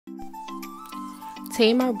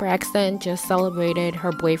Tamar Braxton just celebrated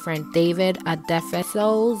her boyfriend David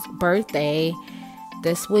Adefeso's birthday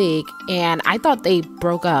this week, and I thought they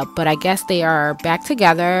broke up, but I guess they are back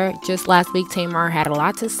together. Just last week, Tamar had a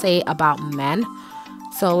lot to say about men.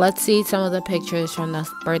 So let's see some of the pictures from the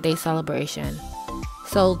birthday celebration.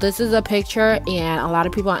 So this is a picture, and a lot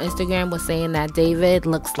of people on Instagram was saying that David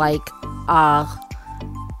looks like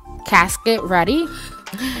casket ready.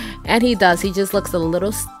 And he does. He just looks a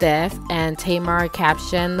little stiff. And Tamar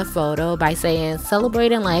captioned the photo by saying,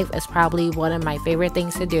 "Celebrating life is probably one of my favorite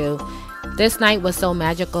things to do. This night was so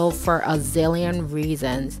magical for a zillion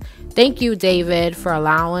reasons. Thank you, David, for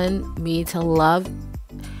allowing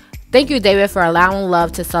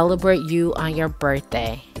love to celebrate you on your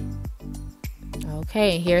birthday."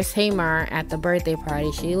 Okay, here's Tamar at the birthday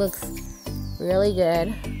party. She looks really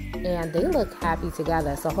good, and they look happy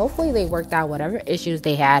together. So hopefully they worked out whatever issues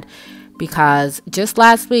they had, because just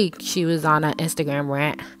last week she was on an Instagram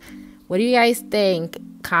rant. What do you guys think?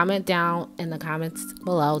 Comment down in the comments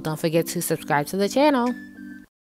below. Don't forget to subscribe to the channel.